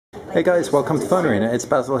Hey guys, welcome to PhoneArena. It's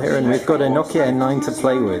Basil here, and we've got a Nokia N9 to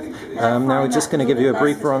play with. Now we're just going to give you a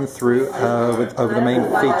brief run through over the main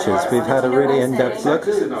features. We've had a really in-depth look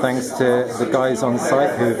thanks to the guys on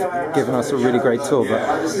site who've given us a really great tour.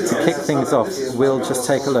 But to kick things off, we'll just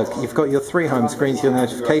take a look. You've got your three home screens, your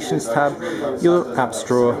notifications tab, your apps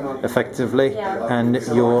drawer effectively, and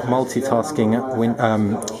your multitasking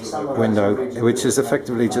window, which is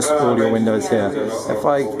effectively just all your windows here. If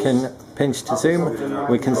I can pinch to zoom,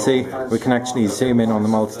 we can see we can actually zoom in on the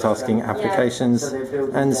multitasking applications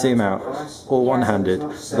and zoom out, all one-handed.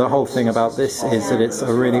 The whole thing about this is that it's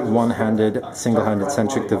a really one-handed, single-handed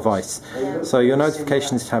centric device. So your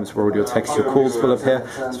notifications tabs where all your text, your calls will appear.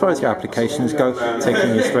 As far as your applications go,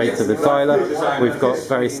 taking you straight to the dialer, we've got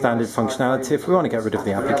very standard functionality. If we want to get rid of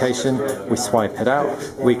the application, we swipe it out.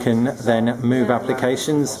 We can then move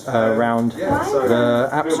applications around the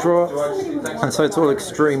apps drawer, and so it's all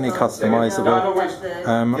extremely customizable.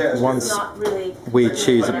 Once we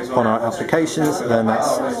choose upon our applications, then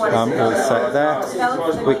that's all set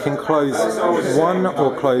there. We can close one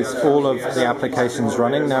or close all of the applications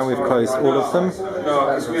running. Now we've closed all of them.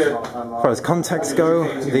 As far as contacts go,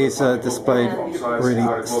 these are displayed really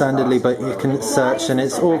standardly, but you can search, and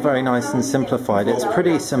it's all very nice and simplified. It's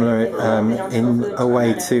pretty similar in a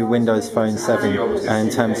way to Windows Phone 7 in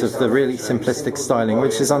terms of the really simplistic styling,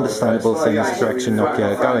 which is understandable seeing the direction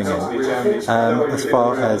Nokia are going in. As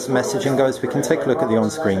far as messaging goes, we can take a look at the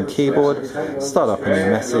on-screen keyboard, start up a new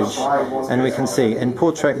message, and we can see in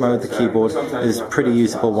portrait mode the keyboard is pretty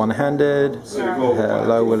usable one-handed.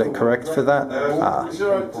 Hello, will it correct for that?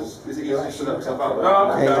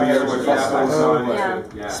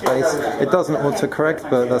 Space. It doesn't auto-correct,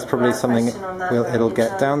 but that's probably something it'll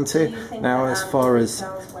get down to. Now as far as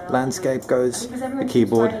landscape goes, the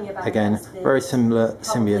keyboard, again, very similar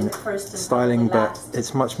Symbian styling, but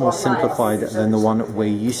it's much more simplified than the one we're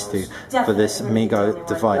used to for this MeeGo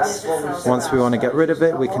device. Once we want to get rid of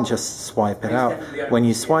it, we can just swipe it out. When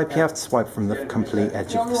you swipe, you have to swipe from the complete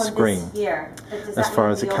edge of the screen. As far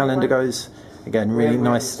as the calendar goes, again, really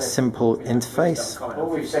nice, simple interface.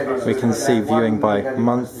 We can see viewing by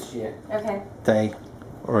month, day,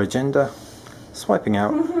 or agenda. Swiping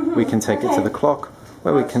out, we can take it to the clock,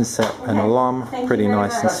 where we can set an alarm pretty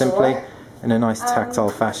nice and simply in a nice tactile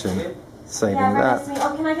fashion. Saving that,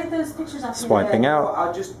 swiping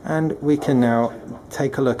out, and we can now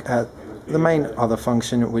take a look at the main other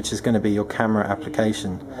function, which is going to be your camera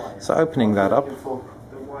application. So opening that up,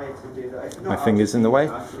 my finger's in the way,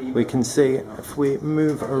 we can see if we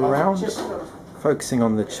move around, focusing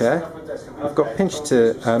on the chair, I've got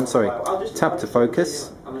tap to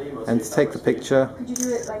focus, and to take the picture,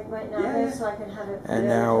 and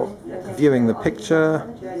now viewing the picture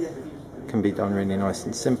can be done really nice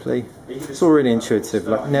and simply. It's all really intuitive,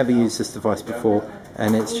 like never used this device before,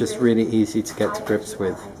 and it's just really easy to get to grips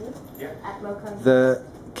with. The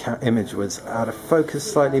image was out of focus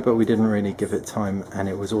slightly, but we didn't really give it time, and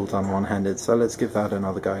it was all done one-handed, so let's give that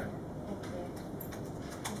another go.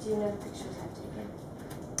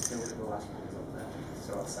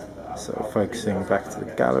 So focusing back to the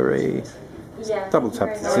gallery, double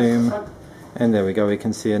tap to zoom, and there we go, we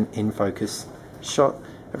can see an in-focus shot.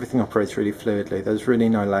 Everything operates really fluidly, there's really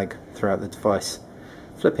no lag throughout the device.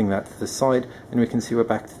 Flipping that to the side, and we can see we're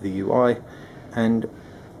back to the UI, and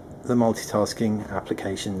the multitasking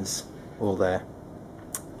applications all there.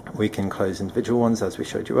 We can close individual ones as we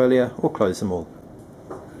showed you earlier, or close them all.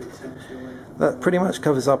 That pretty much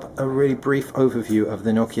covers up a really brief overview of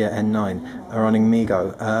the Nokia N9 running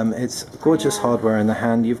MeeGo. It's gorgeous hardware in the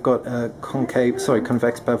hand. You've got a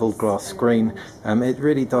convex beveled glass screen. It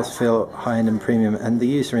really does feel high-end and premium, and the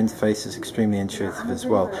user interface is extremely intuitive as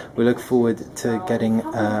well. We look forward to getting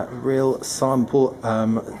a real sample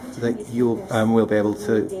that we'll be able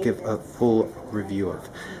to give a full review of.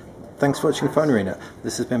 Thanks for watching PhoneArena.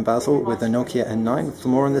 This has been Basil with the Nokia N9. For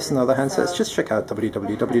more on this and other handsets, just check out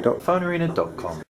www.phonearena.com.